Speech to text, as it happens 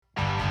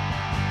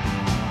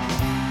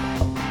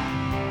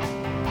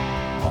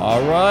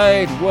All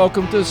right,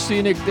 welcome to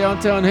scenic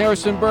downtown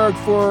Harrisonburg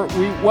for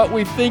what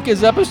we think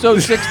is episode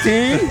 16.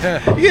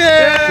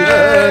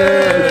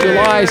 Yeah!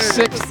 July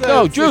 6th,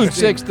 no, June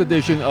 6th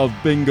edition of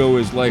Bingo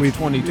is Life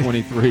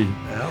 2023.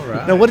 All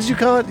right. Now, what did you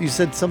call it? You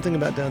said something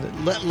about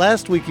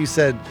last week you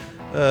said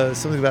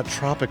something about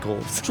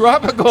tropicals.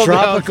 Tropical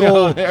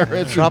downtown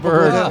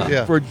Harrisonburg,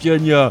 yeah.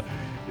 Virginia,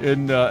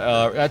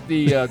 at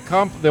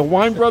the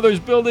Wine Brothers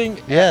building.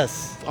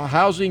 Yes.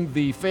 Housing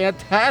the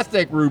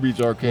fantastic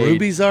Ruby's Arcade.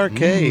 Ruby's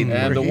Arcade.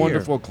 And the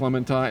wonderful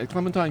Clementine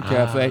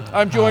Cafe.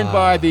 I'm joined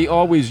by the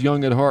always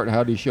young at heart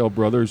Howdy Shell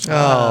brothers.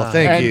 Oh,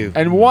 thank you.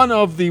 And one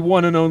of the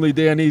one and only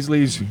Dan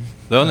Easley's.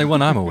 The only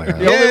one I'm aware of.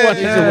 The only one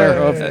he's aware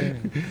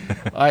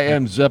of. I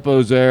am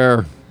Zeppo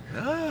Zaire,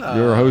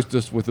 your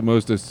hostess with the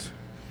mostest.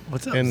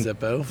 What's up, And-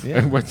 Zeppo? Yeah.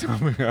 And what's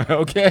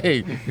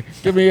okay?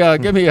 Give me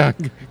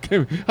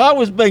how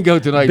was Bingo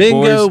tonight,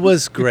 Bingo boys?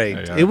 was great.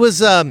 Yeah. It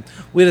was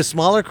we had a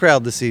smaller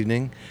crowd this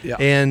evening, Yeah.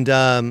 and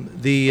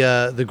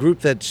the group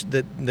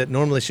that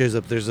normally shows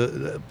up. There's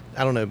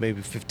I don't know,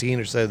 maybe 15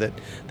 or so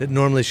that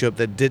normally show up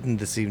that didn't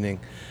this evening,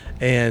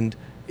 and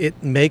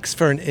it makes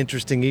for an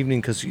interesting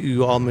evening because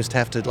you almost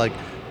have to like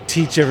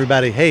teach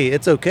everybody, hey,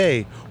 it's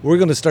okay. We're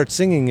going to start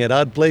singing at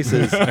odd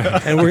places,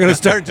 and we're going to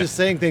start just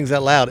saying things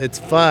out loud. It's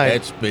fine.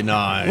 It's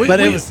benign. But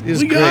it was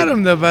we great. got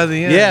him though by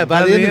the end. Yeah,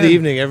 by the end of the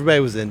evening,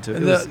 everybody was into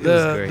it. It was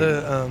great.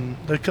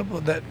 The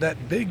couple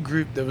that big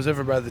group that was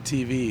over by the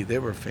TV, they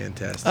were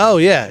fantastic. Oh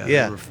yeah.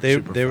 They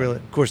They were were.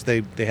 Of course,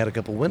 they had a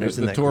couple winners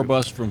in The that tour group.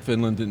 bus from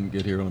Finland didn't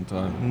get here on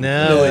time.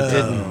 No, it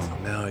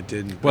didn't. No, it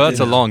didn't. Well, it's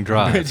a long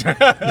drive.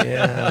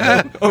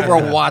 Yeah.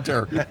 Over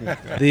water.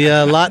 The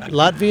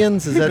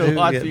Latvians, is that The who?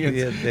 Latvians,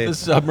 Yeah, they- the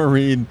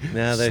submarine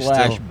No, they're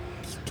slash still-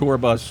 tour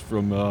bus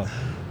from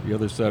the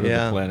other side of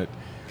Yeah. the planet.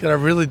 God, I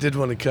really did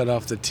want to cut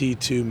off the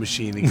T2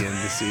 machine again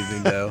this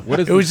evening, though. What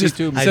is it was the just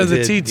T2 I so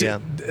the did,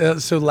 T2.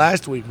 So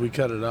last week we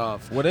cut it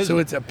off. What is so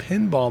it? it's a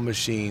pinball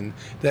machine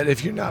that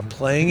if you're not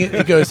playing it,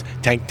 it goes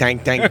tank,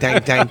 tank, tank,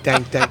 tank, tank,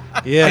 tank, tank.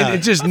 Yeah. And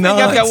it just I think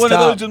I've got one of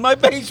those in my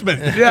basement.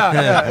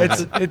 Yeah,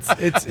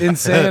 it's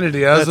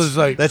insanity. I was just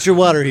like, That's your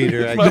water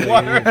heater. I My get-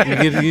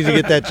 water you need to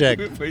get that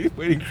checked.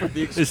 Waiting for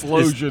the Is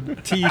explosion.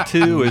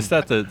 T2, is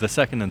that the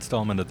second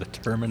installment of the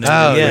Terminator?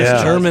 Oh, Yes,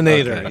 yeah.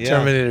 Terminator. Okay. Yeah.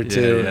 Terminator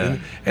 2. Yeah.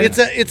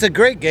 And It's a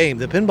great game.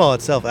 The pinball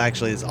itself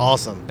actually is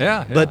awesome.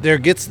 Yeah, yeah. But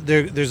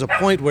there's a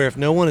point where if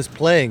no one is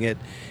playing it,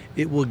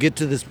 it will get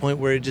to this point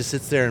where it just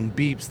sits there and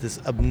beeps this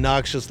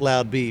obnoxious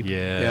loud beep.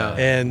 Yeah.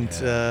 And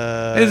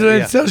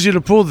it tells you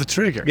to pull the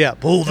trigger. yeah,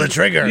 pull the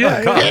trigger.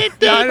 Yeah,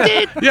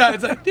 yeah,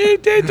 it's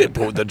like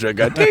pull the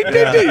trigger.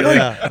 You're like,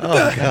 Yeah.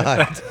 Oh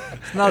God.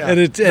 Not, And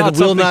it not will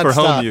something not for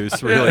stop. home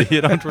use, really.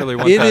 You don't really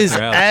want It that is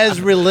around.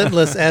 as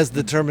relentless as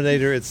the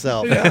Terminator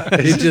itself.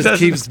 It just doesn't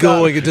keeps stop.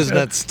 going. It does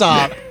not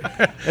stop.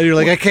 And you're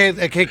like, I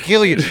can't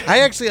kill you. I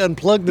actually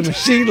unplugged the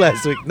machine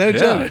last week. No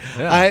joke.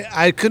 yeah.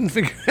 I couldn't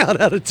figure out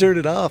how to turn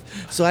it off,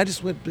 so I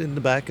just went in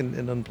the back and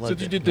unplugged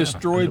So it. did you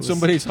destroy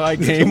somebody's high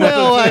game?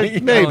 Well, with the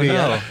thing? maybe. Oh,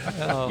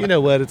 yeah. You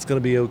know what? It's going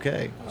to be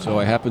okay. So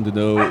I happen to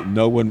know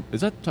no one.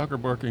 Is that Tucker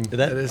barking?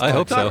 That is I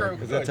hope Tucker.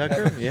 so. Is that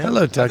Tucker? Yeah.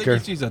 hello, I think Tucker.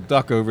 he sees a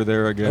duck over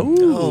there again.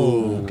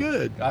 Ooh,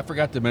 good. I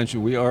forgot to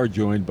mention we are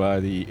joined by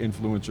the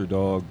influencer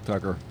dog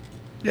Tucker.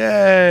 Yay.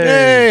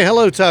 Hey,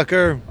 hello,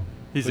 Tucker.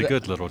 He's a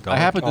good little dog. I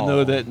happen to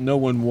know that no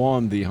one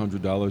won the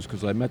 $100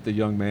 because I met the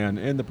young man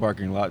in the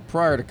parking lot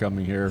prior to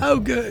coming here. Oh,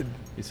 good.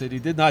 He said he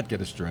did not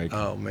get a strike.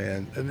 Oh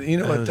man, you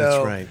know Oh, what that's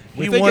though? right.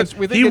 We He think won. it's-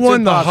 we think He it's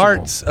won the impossible.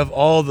 hearts of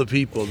all the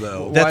people,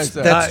 though. Why is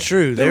that? That's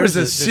true. There was a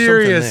there's something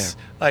serious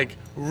there. like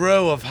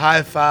row of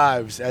high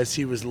fives as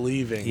he was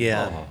leaving.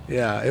 Yeah.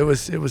 Yeah, it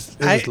was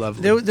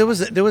lovely. There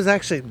was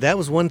actually, that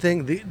was one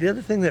thing. The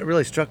other thing that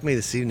really struck me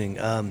this evening,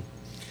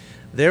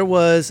 there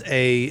was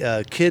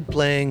a kid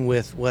playing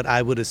with what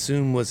I would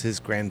assume was his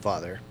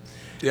grandfather.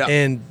 yeah.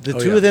 And the Oh,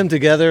 two yeah. of them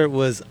together it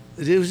was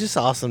just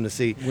awesome to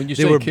see. When you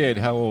They say were- kid,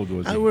 how old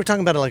was he? we were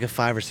talking about like a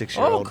 5 or 6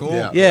 year old. Oh, cool.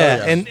 Yeah. Yeah,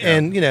 Oh, yes.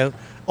 and you know,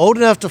 old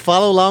enough to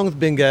follow along with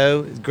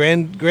bingo. His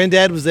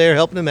granddad was there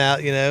helping him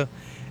out, you know,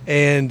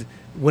 and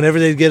whenever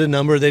they'd get a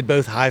number, they'd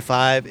both high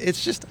five.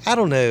 It's just, I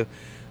don't know,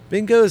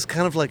 bingo is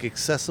kind of like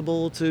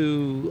accessible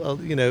to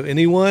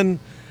anyone,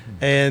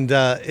 and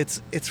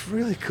it's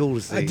really cool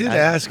to see. I did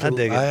ask. I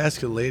dig it. I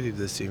asked a lady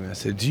this evening. I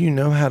said, "Do you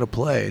know how to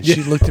play?" And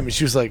she looked at me.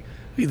 She was like,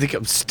 "You think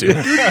I'm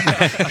stupid?"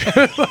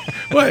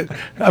 What?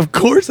 Of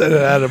course I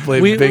know how to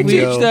play We bingo.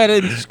 teach that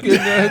in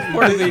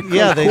part of the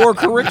Yeah, they- core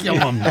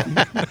curriculum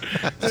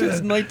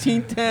since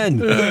 1910.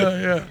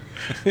 Yeah.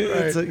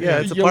 It's a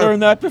you part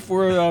learned that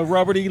before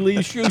Robert E.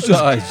 Lee's shoe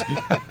size.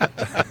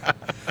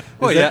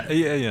 Well,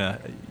 yeah.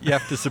 You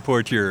have to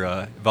support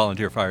your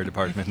volunteer fire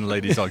department and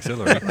ladies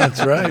auxiliary.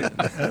 That's right.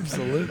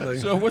 Absolutely.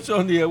 So what's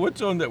on the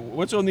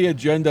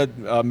agenda,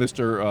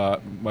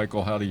 Mr.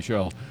 Michael Howdy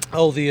Shell?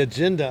 Oh, the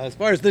agenda as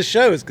far as this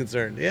show is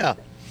concerned. Yeah.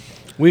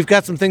 we've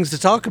got some things to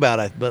talk about.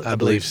 I believe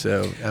believe.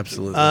 so.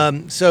 Absolutely.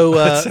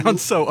 That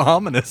sounds so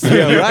ominous.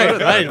 Yeah,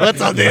 right.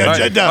 What's on the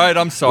agenda? All right,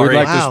 I'm We'd sorry.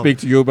 like to Wow. speak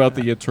to you about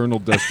the eternal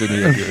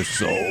destiny of your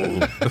soul.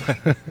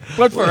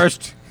 But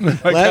first,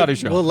 I gotta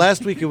show. Well,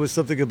 last week it was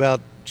something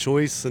about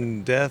choice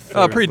and death.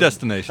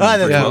 Predestination. Ah,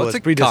 that's what it Well, was.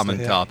 it's a common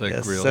Predestination. topic,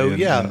 Yes. really. So, and-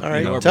 yeah, and, all right.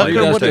 you know, Tucker,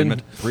 predestined what did-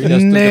 statement.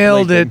 Predestined to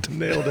Nailed play it. games.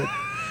 Nailed it.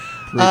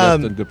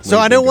 Predestined to play So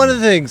I know games. one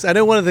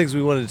of the things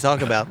we wanted to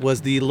talk about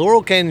was the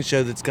Laurel Canyon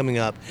show that's coming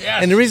up.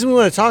 Yes. And the reason we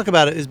want to talk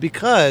about it is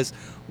because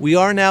we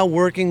are now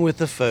working with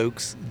the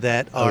folks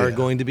that are yeah.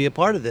 going to be a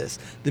part of this.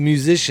 The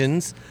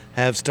musicians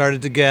have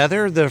started to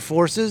gather their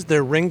forces,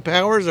 their ring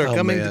powers are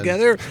coming man.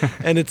 together,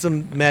 and it's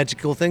some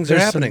magical things are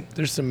happening.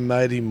 There's some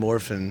mighty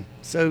morphin.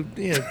 So,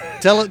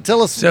 tell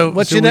us So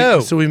what so you we- know.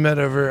 So we met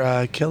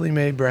over. Kelly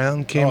Mae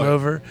Brown came Oh,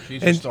 over.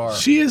 she's a and star.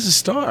 She is a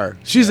star.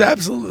 She's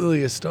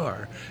absolutely a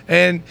star.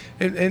 And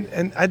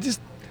I just,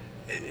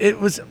 it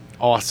was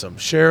awesome.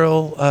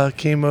 Cheryl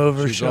came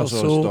over. She's Cheryl also a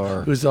Sewell,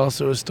 star. who's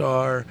also a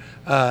star.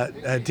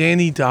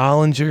 Danny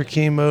Dollinger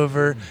came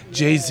over.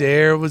 Jay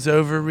Zare was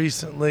over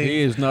recently.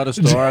 He is not a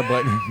star,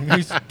 but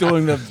he's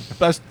doing the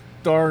best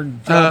darn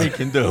job he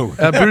can do.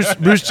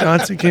 Bruce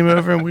Johnson came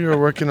over, and we were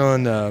working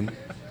on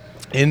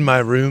In My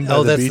Room by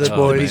the that's Beach the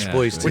Boys, Beach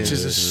Boys, which too.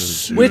 is a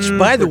super Which,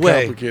 by the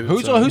way, complicated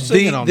Who's song.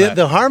 singing on the, that?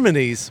 the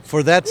harmonies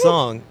for that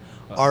song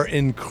are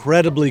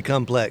incredibly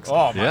complex.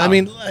 Oh, my. Yeah. I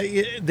mean,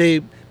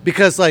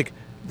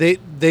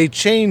 they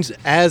change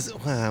as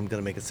well, I'm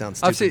going to make it sound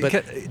I've stupid,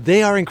 seen- but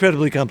they are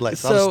incredibly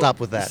complex. I'll stop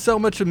with that. So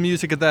much of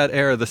music of that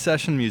era, the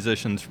session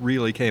musicians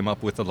really came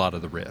up with a lot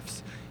of the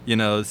riffs. You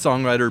know,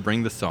 songwriter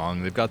bring the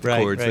song, they've got the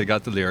Right, chords, right. they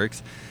got the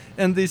lyrics.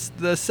 And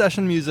the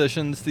session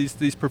musicians,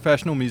 these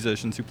professional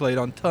musicians who played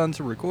on tons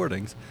of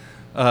recordings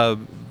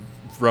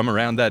from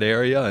around that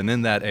area and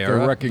in that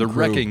era, Wrecking Crew.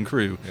 Wrecking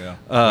Crew.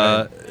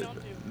 Yeah.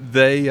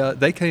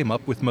 They came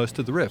up with most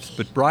of the riffs.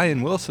 But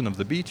Brian Wilson of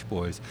the Beach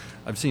Boys,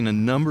 I've seen a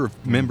number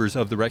of members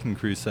of the Wrecking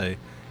Crew say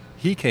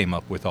he came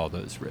up with all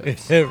those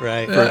riffs.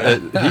 Right.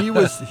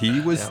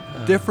 He was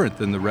different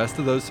than the rest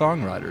of those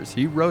songwriters.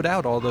 He wrote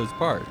out all those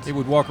parts. He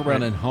would walk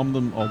around and hum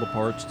them all the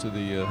parts to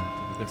the.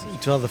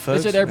 To all the They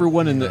folks. said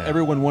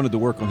everyone wanted to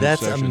work on his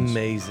That's sessions.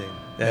 amazing.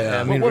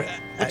 Yeah. I mean,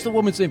 What's the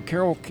woman's name?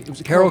 Carol.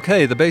 Was it Carol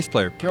Kay, the bass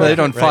player, Carol played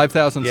on Kay, right.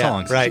 5,000 Yeah,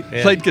 songs. right,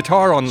 yeah. Played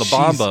guitar on La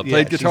Bamba.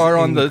 Played she's guitar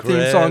on the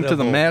theme song to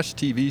the incredible. MASH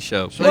TV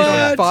show. Played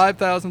on What?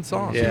 5,000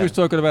 songs. Yeah. She was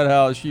talking about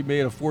how she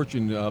made a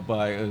fortune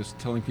by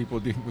telling people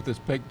with this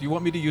pick. Do you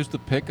want me to use the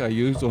pick I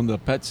used on the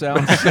Pet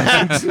Sounds?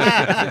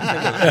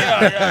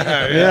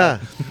 Yeah.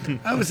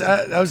 I was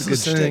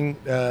listening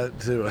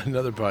to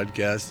another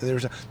podcast. And there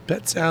was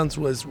Pet Sounds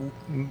was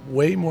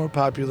way more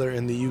popular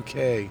in the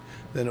UK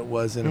than it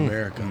was in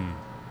America.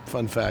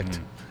 Fun fact.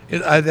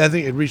 I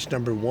think it reached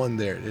number one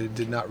there. It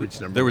did not reach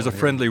number. There was a one here.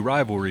 friendly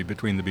rivalry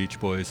between the Beach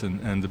Boys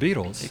and the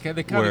Beatles. They kind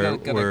of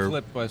got where,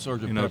 clipped by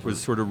Sgt. you know, it Pepper.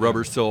 was sort of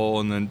Rubber Soul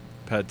and then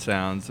Pet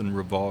Sounds and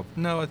Revolver.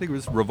 No, I think it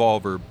was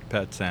Revolver,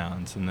 Pet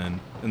Sounds, and then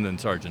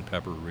Sgt.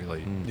 Pepper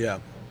really. Yeah.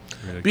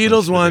 really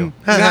Beatles clinched the won.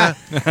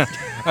 deal.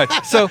 All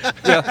right, so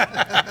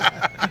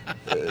yeah.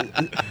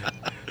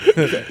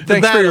 Thanks for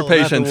your battle, not the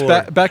patience.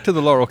 war. Back to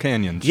the Laurel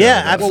Canyon show.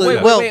 Yeah, though. absolutely.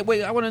 Wait, Well-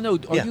 wait. I want to know.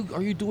 Yeah.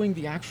 Are you doing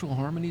the actual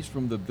harmonies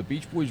from the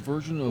Beach Boys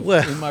version of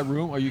Well- In My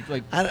Room? Are you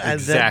like?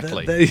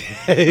 Exactly.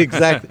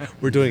 Exactly.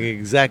 We're doing it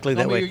exactly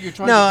that I mean, way. you're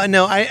trying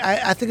No.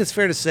 I think it's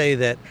fair to say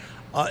that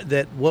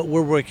what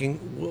we're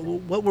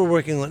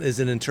working on is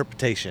an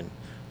interpretation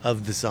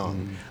of the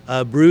song.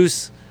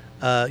 Bruce,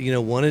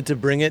 wanted to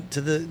bring it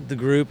to the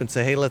group and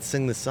say, hey, let's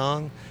sing the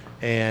song,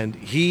 and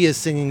he is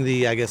singing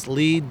the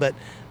lead. But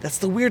that's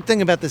the weird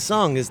thing about this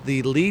song is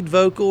the lead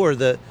vocal or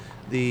the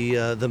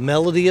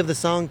melody of the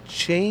song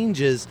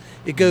changes.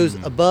 It goes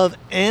above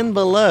and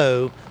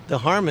below the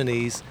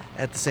harmonies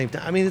at the same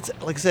time. I mean, it's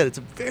like I said, it's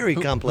very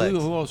complex.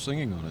 Who all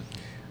singing on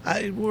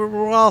it?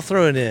 We're all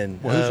throwing in.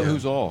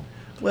 Who's all?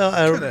 Well,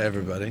 Kinda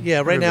everybody. Yeah,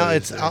 right now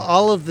Everybody's it's there.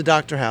 all of the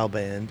Dr. Howe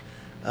band.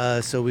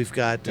 So we've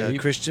got Dave?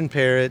 Christian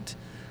Parrott,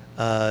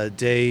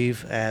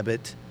 Dave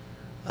Abbott,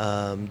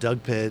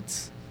 Doug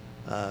Pitts,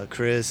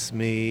 Chris,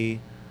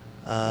 me,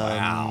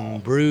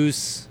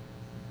 Bruce.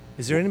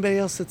 Is there anybody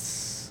else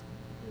that's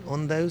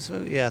on those?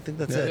 Yeah, I think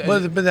that's it.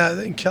 But I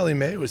think Kelly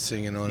Mae was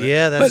singing on it.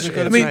 Yeah, that's But,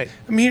 right. I mean, right.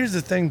 here's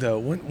the thing though.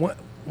 When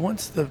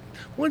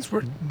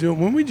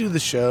we do the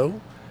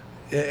show,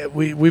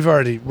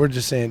 we're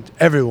just saying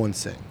everyone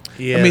sing.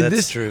 Yeah, I mean, that's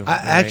this, true. I,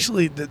 Right.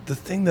 Actually, the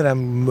thing that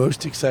I'm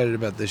most excited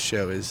about this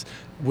show is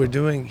we're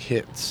doing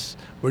hits.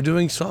 We're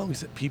doing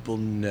songs that people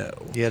know.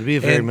 Yeah, it'd be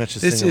very And much a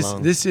this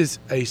sing-along. This is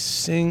a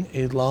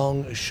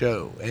sing-along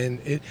show,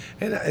 and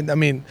I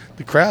mean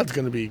the crowd's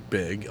going to be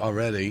big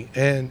already,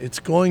 and it's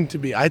going to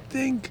be. I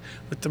think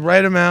with the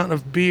right amount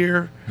of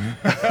beer,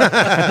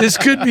 this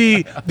could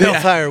be.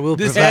 Bellfire will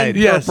this- provide.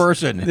 yes. Per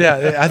person.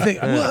 Yeah, I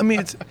think. Well, I mean,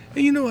 it's.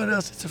 You know what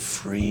else? It's a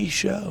free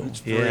show. It's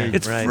free. Yeah,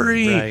 It's right,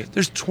 free. right.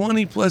 There's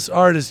 20 plus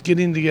artists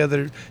getting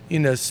together,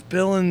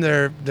 spilling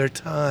their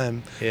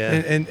time. Yeah.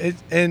 And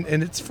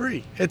it's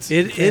free. It's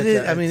It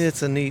is. I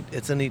fantastic. mean,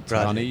 it's a neat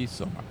project. Johnny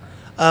Summer.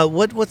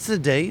 What's the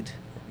date?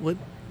 What?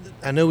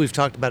 I know we've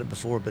talked about it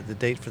before, but the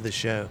date for the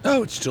show,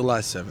 Oh, it's July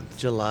 7th.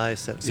 July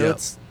 7th. So Yep.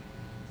 it's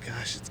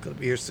going to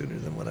be here sooner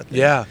than what I think.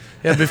 Yeah.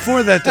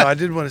 Before that, though, I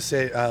did want to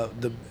say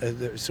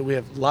so we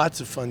have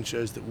lots of fun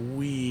shows that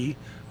we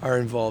are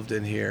involved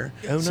in here.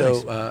 Oh, nice.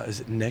 So is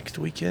it next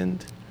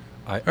weekend?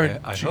 I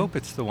June- hope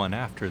it's the one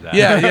after that.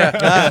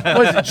 Yeah.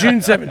 What is it? June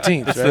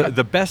 17th, It's right?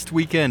 the best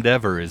weekend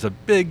ever is a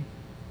big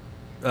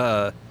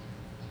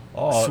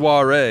Oh,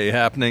 soiree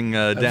happening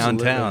Absolutely.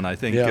 downtown. I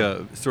think Yeah.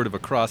 sort of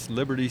across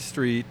Liberty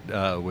Street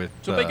with.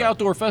 It's a big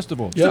outdoor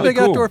festival. It's a Yeah. big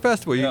Cool. outdoor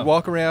festival. You Yeah.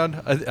 walk around.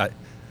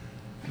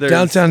 There's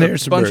Downtown a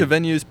Harrisonburg. bunch of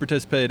venues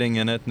participating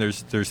in it, and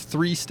there's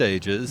 3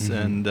 stages,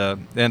 and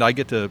I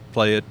get to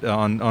play it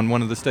on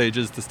one of the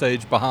stages, the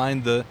stage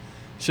behind the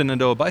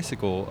Shenandoah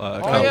Bicycle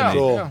Company. yeah.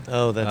 Cool. Yeah.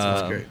 Oh, that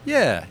sounds Um, great.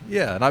 Yeah,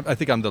 and I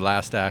think I'm the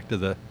last act of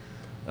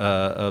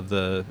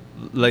the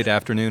late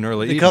afternoon,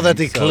 early They evening. call that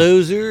the so-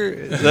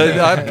 closer.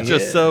 I'm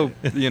just so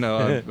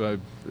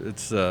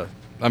it's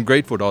I'm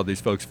grateful to all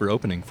these folks for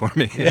opening for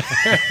me.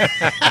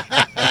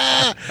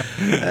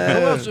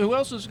 Who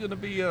else is going to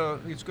be?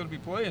 It's going to be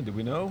playing. Do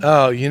we know?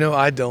 Oh,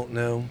 I don't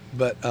know,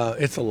 but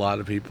it's a lot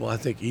of people. I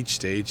think each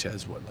stage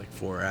has like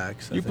 4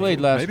 acts. I You think.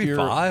 played last Maybe year.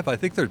 5. I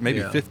think there's maybe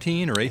Yeah.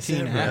 15 or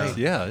 18 that acts. right?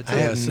 Yeah, it's I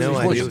had it's no a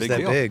idea it was big that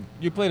deal. big.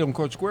 You played on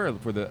Court Square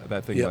for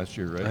that thing Yep, last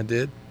year, right? I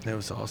did. It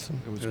was awesome.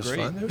 It was was great.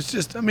 fun. It was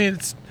just. I mean,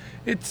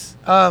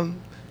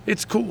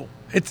 it's cool.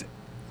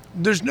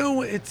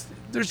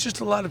 There's just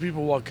a lot of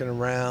people walking They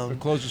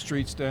around. close the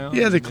streets down.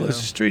 Yeah, they you close know.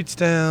 the streets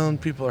down.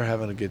 People are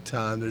having a good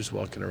time. They're just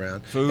walking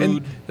around. Food.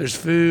 And there's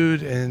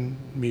food and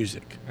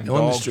music And on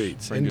dogs. the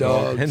streets Bring and your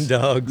dogs. dogs. And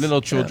dogs.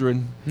 Little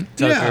children.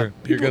 Tucker,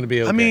 you're gonna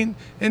be I okay. mean,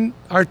 in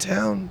our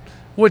town,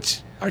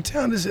 our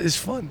town is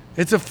fun.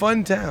 It's a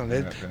fun town.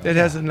 It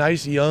has a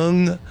nice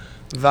young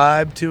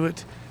vibe to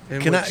it.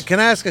 And Can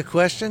I ask a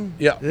question?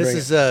 Yeah,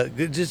 This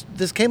bring is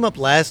this came up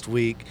last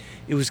week.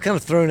 It was kind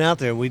of thrown out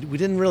there. We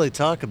didn't really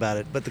talk about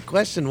it, but the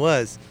question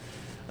was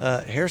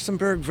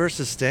Harrisonburg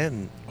versus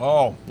Stanton.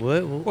 Oh,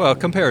 Well,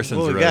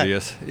 comparisons what are we got?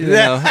 odious. You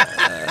know,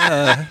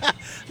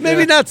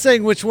 Maybe not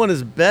saying which one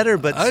is better,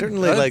 but I'd-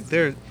 certainly I'd- like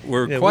they're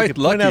we're we quite could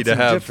point lucky out to some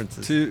have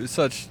differences. two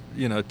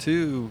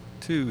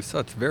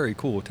such very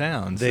cool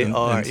towns. They in,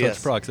 are, in such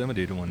yes.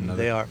 proximity to one another.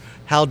 They are.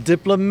 How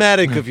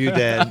diplomatic of you,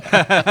 Dan.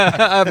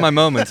 I have my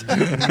moments.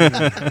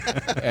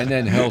 and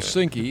then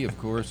Helsinki, of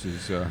course,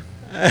 is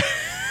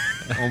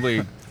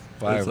only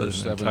 5 or That's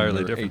an 7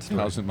 entirely or different story.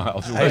 8,000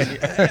 miles away.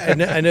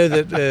 I know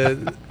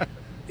that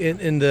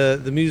in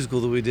the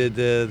musical that we did,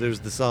 there's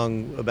the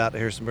song about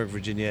Harrisonburg,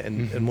 Virginia,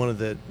 and one of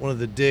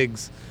the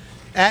digs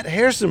at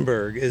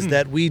Harrisonburg is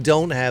that we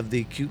don't have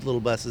the cute little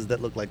buses that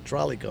look like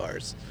trolley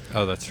cars.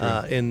 Oh, that's true.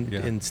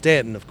 In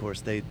Stanton, of course,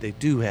 they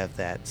do have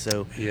that.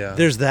 So Yeah.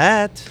 there's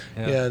that.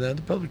 Yeah, no,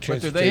 the public But do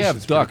transportation. they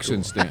have ducks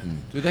in Stanton?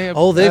 Do they have?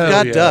 Oh, they've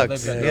got yeah,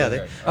 ducks. they've got-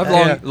 Yeah,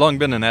 okay. I've long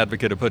been an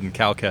advocate of putting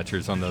cow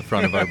catchers on the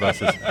front of our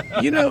buses.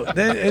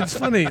 It's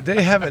funny.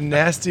 They have a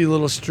nasty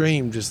little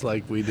stream just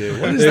like we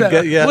do. What is They've that?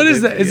 got- yeah, What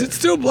is they- that? Is it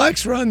still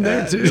Black's Run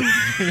there too?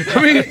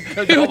 I mean,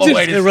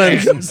 it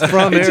runs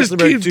from it just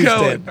Harrisonburg keeps to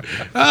going.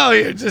 Stanton. Oh,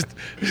 yeah, just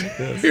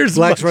here's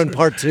Black's Black's Run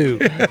Part 2.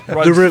 Runs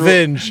The through-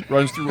 Revenge.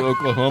 runs through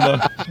Oklahoma,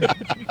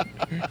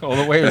 all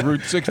the way to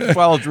Route 6,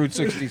 follows Route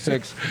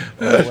 66.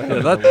 all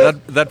the way Yeah,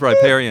 that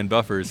riparian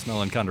buffer is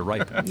smelling kind of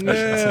ripe.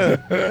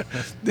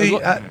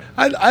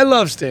 I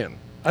love Stanton.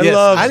 Yes,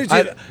 I do too.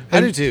 I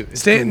and do too.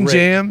 It's Stanton great.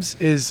 Jams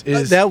is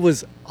That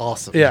was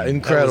awesome. yeah, That was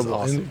incredible.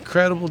 awesome.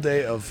 Incredible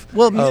day of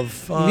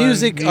fun,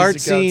 music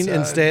art scene in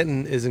outside.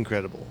 Stanton is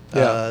incredible.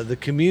 Yeah. The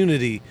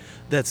community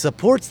that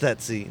supports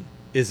that scene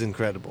is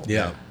incredible.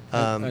 Yeah.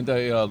 and the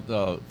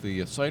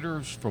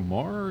ciders from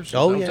Mars.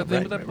 Oh, Is yeah, that the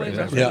name of right, that place? right,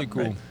 That's right. really Yeah,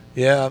 cool. right.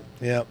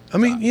 Yeah. I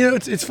mean,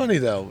 it's funny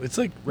though. It's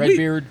like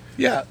Redbeard.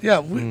 Yeah.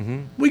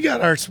 We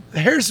got our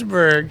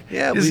Harrisonburg.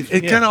 Yeah, is- we've-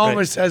 it yeah, kind of right.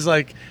 almost has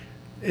like.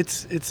 They're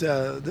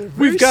very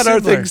We've got our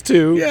similar. things,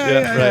 too. Yeah,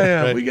 Yeah,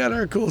 yeah. right. We got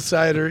our cool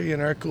cidery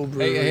and our cool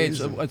breweries. Hey,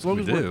 so as long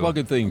We as we're do.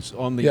 plugging things,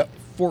 on the Yep.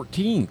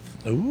 14th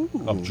Ooh.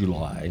 of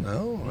July, Oh,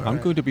 all I'm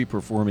right. going to be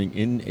performing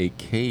in a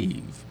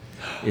cave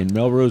in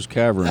Melrose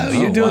Caverns. Oh,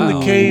 you're doing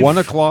the cave 1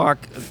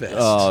 o'clock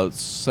fest.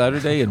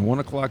 Saturday and 1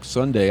 o'clock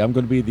Sunday. I'm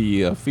going to be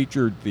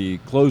the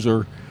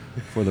closer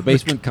for the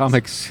Basement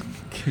Comics.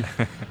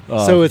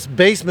 So it's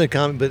basement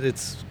comic, but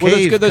it's Well,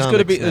 cave there's going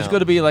to be comics there's now. going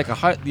to be like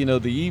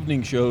the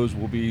evening shows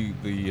will be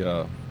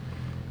the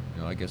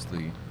I guess the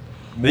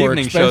The more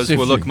evening shows expensive-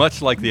 will look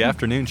much like the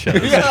afternoon shows.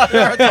 Yeah,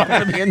 it's not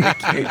going to be in the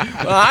cave.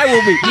 Well,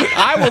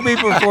 I will be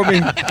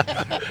performing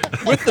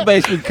with the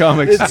Basement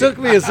Comics. It took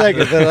me a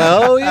second. But,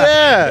 oh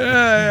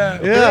yeah,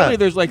 Apparently,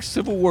 there's like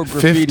Civil War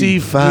graffiti.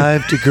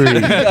 55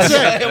 degrees.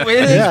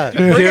 yeah,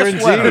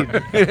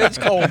 guaranteed. It's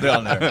cold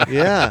down there.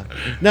 Yeah.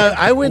 No,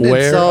 I went and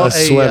Wear saw a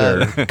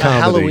sweater a comedy.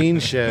 Halloween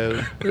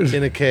show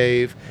in a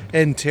cave,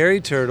 and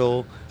Terry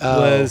Turtle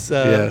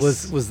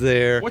yes. was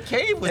there. What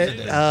cave was it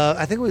in?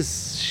 I think it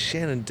was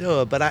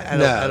Shenandoah, but I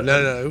don't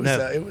No.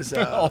 It was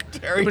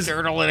Terry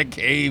Turtle in a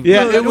cave.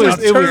 Yeah, no, it was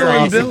Turner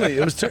and awesome. Billy.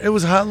 It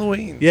was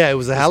Halloween. Yeah, it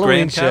was a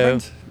Halloween Grand show.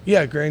 Caverns?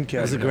 Yeah, Grand Cavern.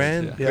 It was a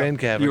Grand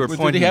Cavern. You were Did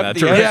pointing he have that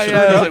the- direction.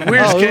 Yeah. It was like,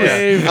 where's Oh, it was-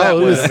 cave? oh,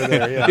 it was, over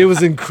there. Yeah. it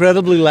was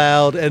incredibly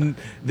loud, and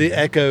the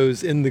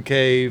echoes in the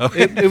cave.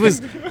 It was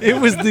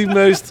the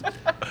most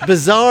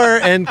bizarre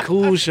and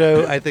cool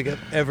show I think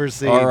I've ever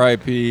seen.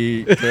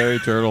 R.I.P. Terry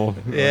Turtle.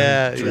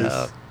 Yeah, Please,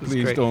 yeah, it was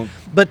please great. don't.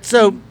 But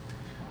so,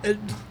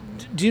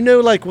 do you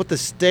know like what the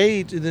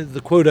stage,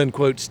 the quote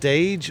unquote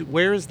stage,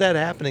 where is that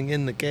happening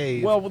in the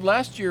cave? Well,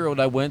 last year when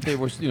I went, they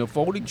were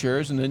folding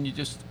chairs, and then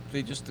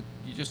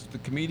the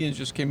comedians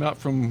just came out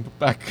from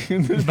back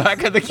in the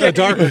back of the cave. a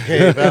darker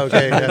cave. Oh,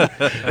 okay, yeah.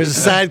 There's a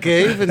side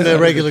cave and the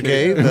regular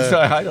cave. So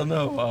I don't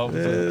know.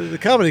 The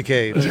comedy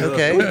cave. It was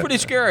Okay. pretty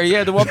scary. You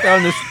had to walk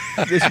down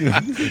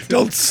this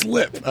Don't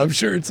slip. I'm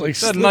sure it's like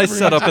It's a nice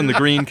slippery. setup in the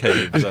green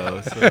cave,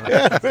 though. So.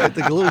 Yeah, right.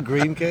 The little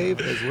green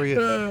cave is where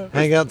you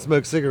hang out and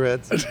smoke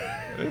cigarettes.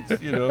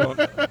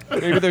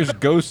 maybe there's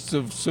ghosts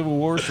of Civil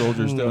War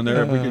soldiers down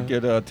there. If we could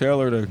get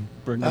Taylor to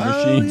bring the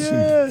Oh, machines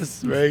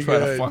yes. and Very try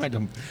good. to find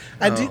them.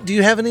 Do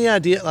you have any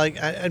idea? Like,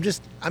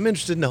 I'm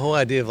interested in the whole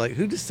idea of like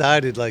who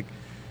decided like,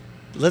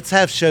 let's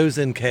have shows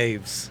in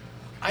caves.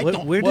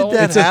 Where did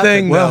that it's a happen?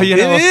 thing, Well, though. you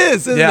know, it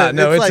is. Isn't yeah, it?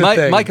 no, it's a like,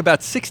 thing. Mike,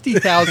 about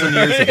 60,000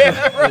 years ago.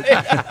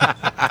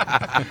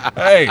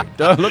 Hey,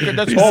 look at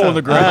this hole in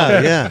the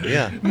ground.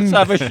 yeah. Let's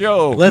have a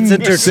show. Let's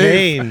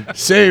entertain.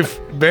 Safe.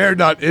 Bear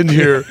not in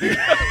here.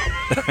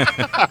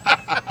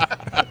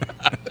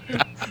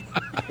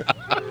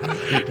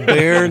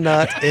 Bear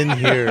not in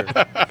here.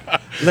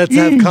 Let's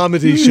have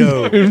comedy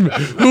show.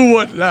 Who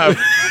would laugh?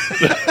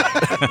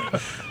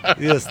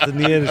 Yes, the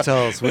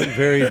Neanderthals went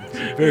very,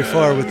 very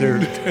far with their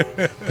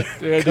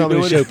Yeah,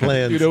 comedy show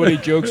plans. Do you know any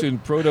jokes in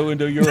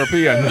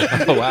Proto-Indo-European?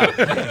 Oh, wow.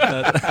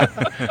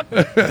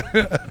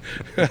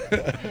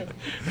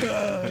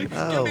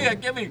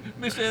 Give me. Let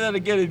me say that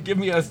again and give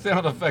me a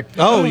sound effect.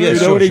 Oh, yeah, You know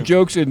sure, any sure.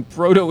 jokes in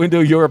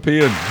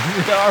Proto-Indo-European?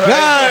 All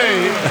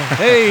right.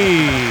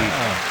 Hey!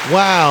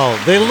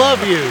 Wow, they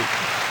love you.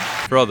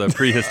 For all the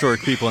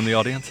prehistoric people in the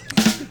audience.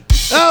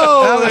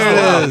 Oh, there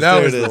it is. That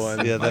There was it the is.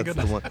 one. Yeah, that's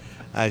the one.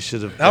 I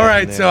should have. All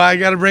right, gotten so there. I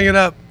got to bring it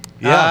up.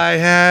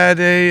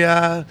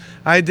 Yeah.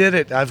 I did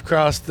it. I've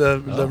crossed the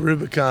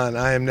Rubicon.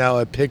 I am now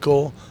a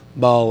pickle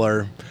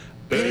baller.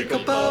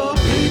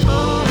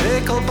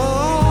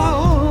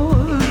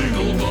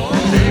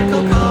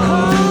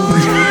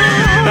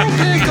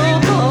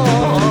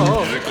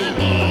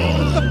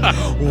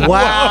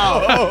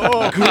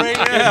 Wow! Great.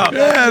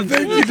 Yeah,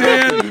 thank you,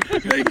 Dan.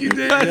 Thank you,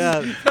 Dan.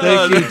 Yeah,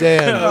 thank you,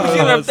 Dan. You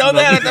should have done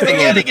that at the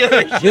beginning of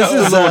the show. This A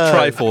is little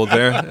trifle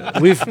there.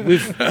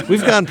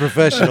 we've gone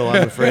professional.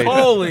 I'm afraid.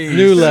 Holy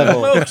New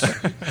level. smokes.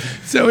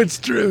 So it's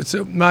true.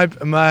 So my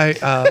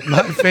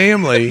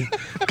family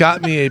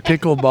got me a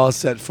pickleball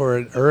set for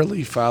an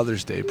early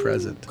Father's Day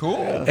present.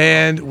 Cool.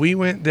 And we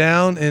went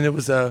down, and it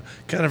was a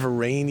kind of a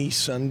rainy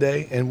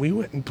Sunday, and we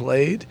went and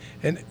played,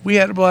 and we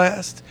had a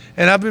blast.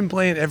 And I've been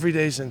playing every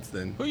day since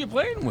then. Who are you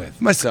playing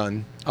with? My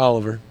son,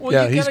 Oliver. Well,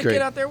 yeah, you he's gotta great.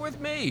 get out there with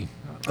me.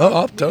 Oh,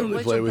 I'll We can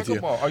totally play some with you.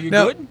 pickleball. Are you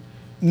Now- good?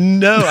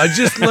 No, I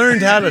just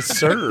learned how to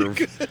serve.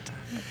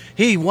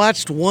 He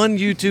watched one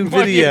YouTube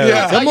Well, video.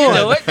 yeah. Come You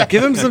know on, it.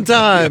 give him some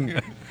time.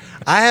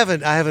 I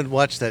haven't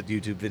watched that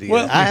YouTube video.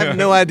 Well- I have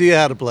no idea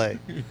how to play.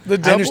 The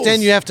I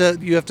understand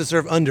doubles- you have to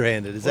serve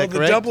underhanded. Is Well, that the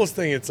correct? doubles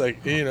thing, it's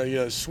like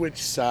you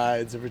switch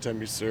sides every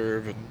time you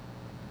serve,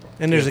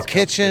 And there's a it's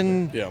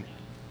kitchen, complicated.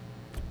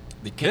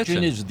 The kitchen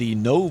Kitchen. is the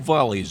no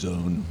volley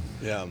zone.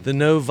 Yeah, the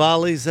no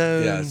volley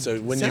zone. yeah. So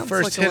when you Sounds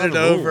first like a hit lot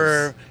it of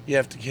over, rules. you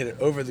have to hit it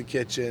over the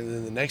kitchen, and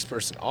then the next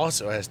person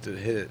also has to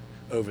hit it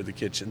over the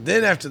kitchen.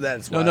 Then after that,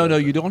 it's wide No.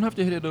 open. You don't have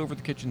to hit it over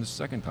the kitchen the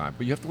second time,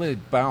 but you have to let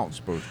it bounce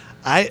both.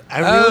 I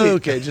Oh, really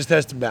okay. It just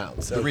has to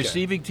bounce. The Okay.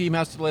 receiving team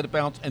has to let it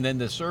bounce, and then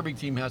the serving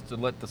team has to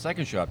let the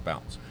second shot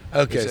bounce.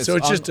 Okay, so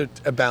it's on- just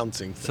a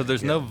bouncing. So thing,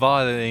 there's yeah. no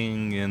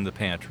volleying in the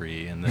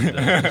pantry, and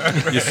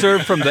then you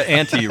serve from the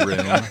ante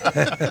room.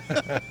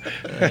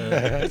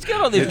 It's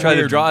got all these You try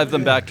to weird- drive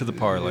them back to the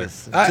parlor.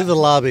 to the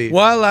lobby.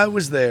 While I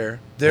was there,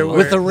 there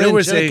With were, a wrench there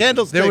was and a a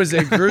candlestick. there was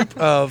a group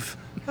of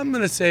I'm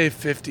gonna say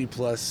 50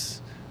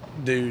 plus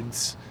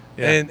dudes,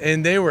 Yeah.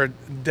 and they were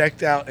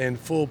decked out in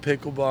full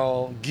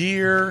pickleball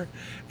gear,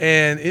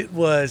 and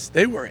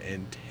they were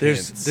intense.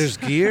 There's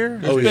gear.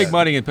 There's Oh, big yeah.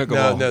 money in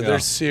pickleball. No, yeah. they're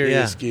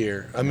serious Yeah.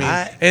 gear. I mean,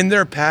 I- and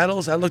their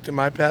paddles. I looked at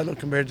my paddle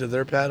compared to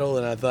their paddle,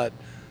 and I thought,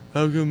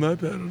 how come my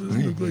paddle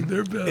doesn't look like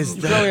their paddle? Is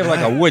You probably have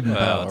like a wooden Well,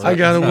 paddle. it's right? I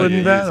got a not how wooden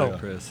you use paddle. it,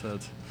 Chris.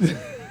 That's-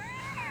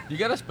 You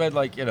got to spend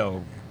like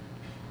 $8.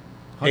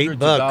 hundreds of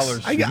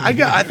dollars.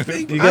 I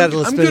think You gotta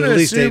I'm spend gonna at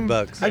least assume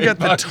 $8. I got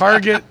the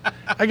Target.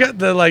 I got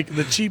the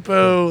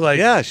cheapo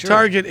Yeah, sure.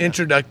 Target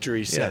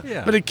introductory set.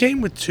 Yeah. But it came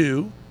with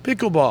two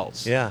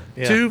pickleballs. Yeah.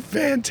 Two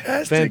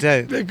fantastic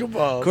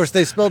pickleballs. Of course,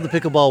 they spelled the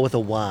pickleball with a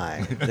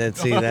Y.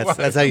 That's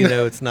how you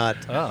know it's not.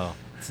 Oh.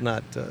 It's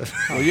not.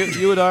 Well,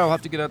 you and I will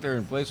have to get out there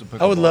and play some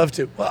pickleball. I would love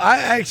to. Well, I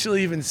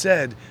actually even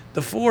said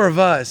the four of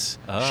us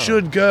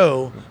should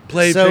go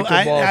play So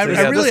pickleball I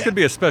together. really- This could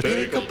be a special.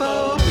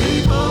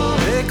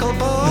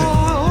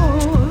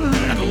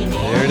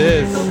 There it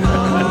is.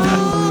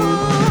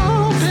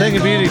 Thing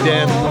of beauty,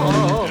 Dan.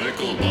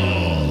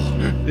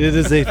 It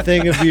is a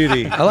thing of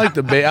beauty. I like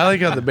I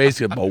like how the bass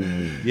goes.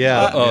 Boom.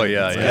 Yeah. Oh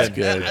yeah, That's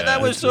yeah. good.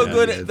 That was so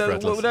good.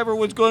 fretless. Whatever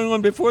was going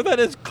on before that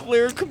is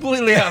cleared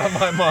completely out of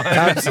my mind.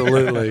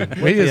 Absolutely.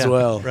 Me as Yeah,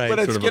 well. Right. But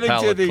it's Sort of a getting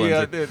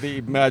to palate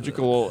the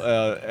magical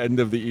end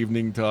of the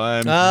evening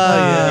time.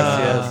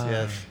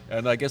 Yes.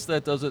 And I guess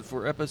that does it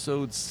for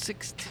episode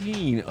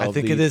 16 of I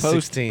think the it is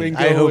Post 16. Bingo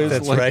I hope is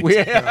that's like,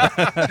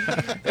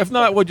 right. If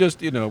not, we'll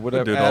just, We'll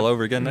whatever. do it all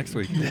over again next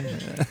week.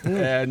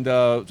 And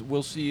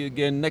we'll see you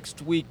again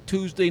next week,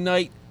 Tuesday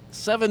night,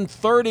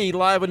 7:30,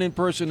 live and in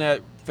person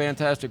at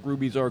Fantastic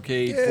Ruby's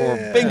Arcade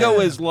for Bingo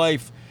is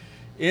Life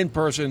in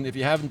person. If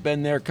you haven't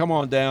been there, come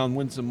on down,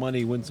 win some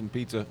money, win some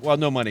pizza. Well,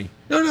 no money.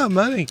 No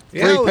money.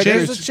 Yeah, Free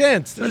there's pictures. a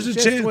chance. There's a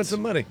to chance. win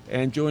some money.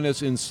 And join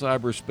us in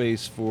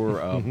cyberspace for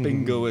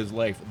Bingo is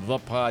Life, the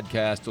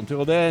podcast.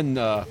 Until then,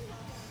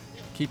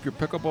 keep your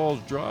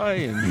pickleballs dry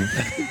and,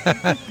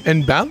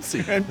 And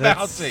bouncy. and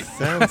bouncy.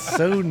 Sounds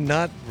so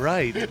not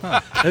right.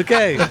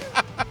 Okay.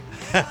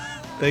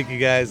 Thank you,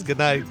 guys. Good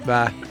night.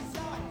 Bye.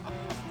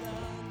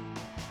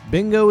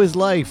 Bingo is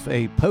Life,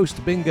 a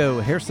post-bingo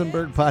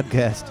Harrisonburg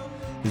podcast,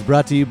 is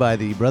brought to you by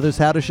the Brothers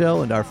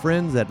Howdashell and our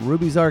friends at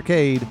Ruby's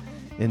Arcade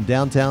in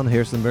downtown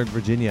Harrisonburg,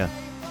 Virginia.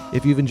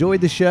 If you've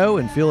enjoyed the show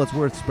and feel it's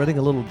worth spreading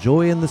a little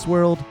joy in this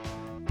world,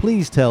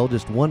 please tell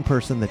just one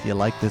person that you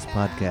like this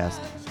podcast.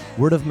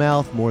 Word of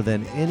mouth, more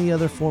than any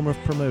other form of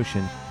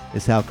promotion,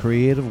 is how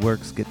creative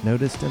works get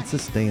noticed and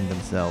sustain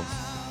themselves.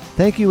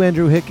 Thank you,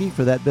 Andrew Hickey,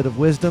 for that bit of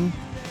wisdom,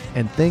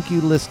 and thank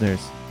you,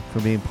 listeners, for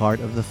being part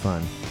of the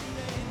fun.